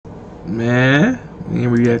Man, we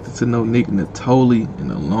ain't reacted to no Nittoli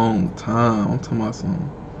in a long time. I'm talking about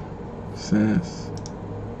some since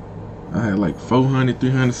I had like 400,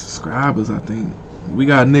 300 subscribers, I think. We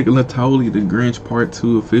got Nittoli, the Grinch Part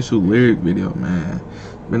 2 official lyric video, man.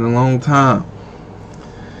 Been a long time.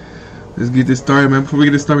 Let's get this started, man. Before we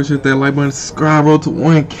get this started, hit that like button, subscribe, roll to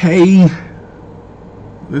 1K.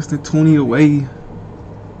 Less than 20 away.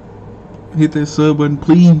 Hit that sub button,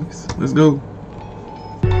 please. Let's go.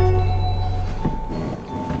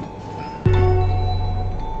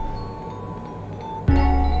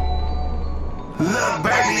 Look,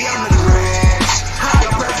 baby, I'm the Grinch. How you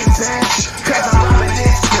represent? Cause I'm loving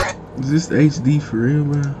this. Is this HD for real,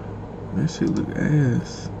 man? That shit look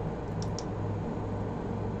ass.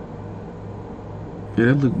 Yeah,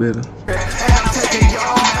 that look better. And I'm taking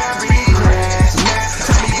your Merry Christmas.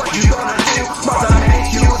 Tell me what you gonna do. Mother make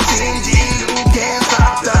you stingy. You can't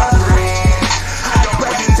stop the Grinch. How you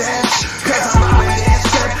represent? Cause I'm loving this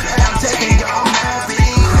trip. And I'm taking your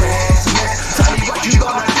Merry Christmas. Tell me what you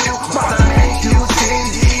gonna do. Mother make you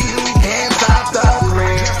stingy. You can't stop the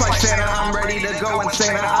Grinch. Just like Santa, I'm ready to go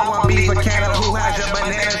insane. I want beef for Canada. Who has your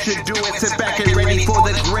banana should do it. Sit back and ready for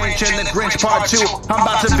the Grinch and the Grinch Part 2. I'm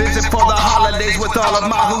about to visit for the holidays with all of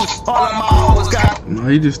my hoos. All of my hoes got. No,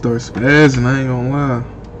 he just starts spazzing, I ain't gonna lie.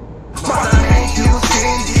 Mother make you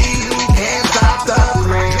stingy, you can't stop the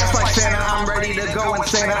Grinch. Just like Santa, I'm ready to go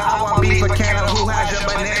insane. I want beef for Canada. Who has your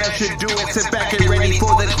banana should do it. Sit back and ready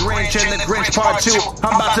for the Grinch and the Grinch Part 2.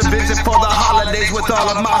 I'm about to visit for the holidays with all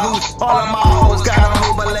of my hoos. All of my hoes got a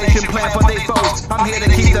jubilation plan for they foes. I'm here to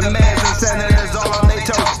keep the mayors and senators all on their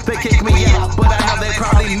toes. They kick me out, but I know they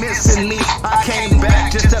probably missing me. I came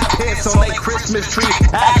back just to piss on their Christmas tree.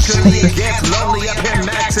 Actually, it gets lonely up here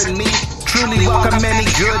maxing me. Truly welcome any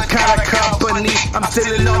good kind of company. I'm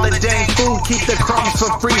stealing all the dang food, keep the crumbs for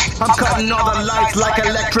free. I'm cutting all the lights like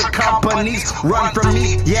electric companies. Run from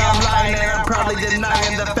me, yeah, I'm lying and I'm probably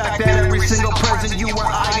denying the fact that every single person you were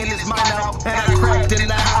eyeing is mine now. And I crept in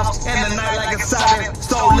the house in the night like a siren.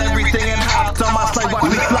 Stole everything and hopped on my sleigh, watch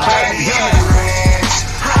me fly. Yeah.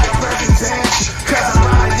 How you represent? Cause I'm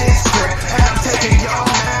riding this trip and I'm taking your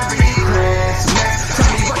Merry Christmas. Tell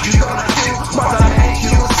me what you gonna do. Mother make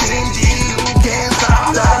you stingy. You can't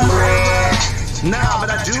stop the Grinch. Nah,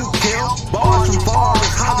 but I do kill. Bars from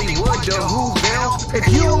Forest, Hollywood to Whoville. If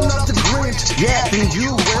you don't love the Grinch, yeah, then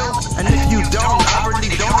you will. And if you don't, I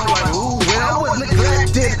really don't know like who will. I was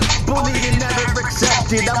neglected, bullied and never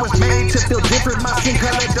accepted. I was made to feel different. My skin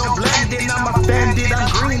color don't blend in. I'm offended.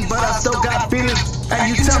 I'm green, but I still got feelings. And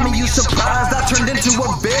you tell me you surprised I turned into a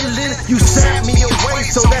villain. You sent me away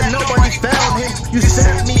so that nobody found him. You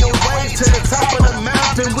sent me away to the top of the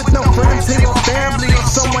mountain with no friends in your family or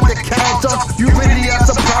someone to count on. You really are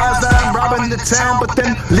surprised that I'm robbing the town. But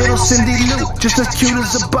then little Cindy Lou, just as cute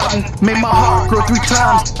as a button, made my heart grow 3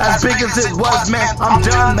 times as big as it was, man. I'm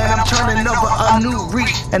done, man. I'm turning over a new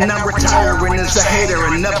reach. And I'm retiring as a hater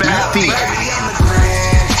and a bad thief.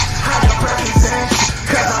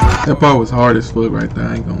 That part was hard as fuck right there,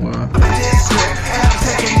 I ain't gonna lie.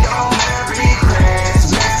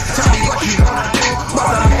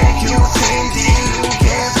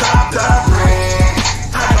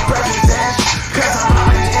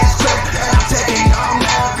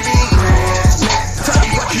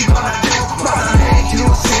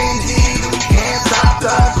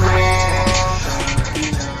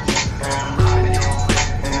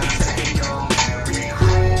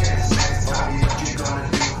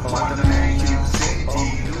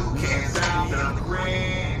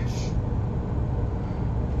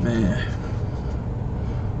 Man.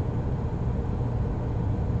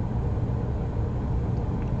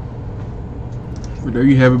 But there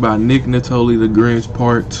you have it by Nittoli, the Grinch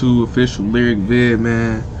Part 2 official lyric vid,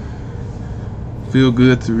 man. Feel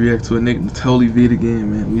good to react to a Nittoli vid again,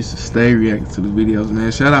 man. We used to stay reacting to the videos,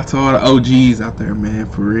 man. Shout out to all the OGs out there, man,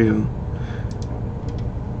 for real.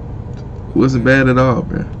 It wasn't bad at all,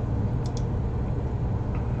 bro.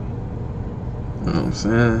 You know what I'm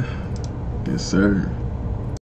saying? Yes, sir.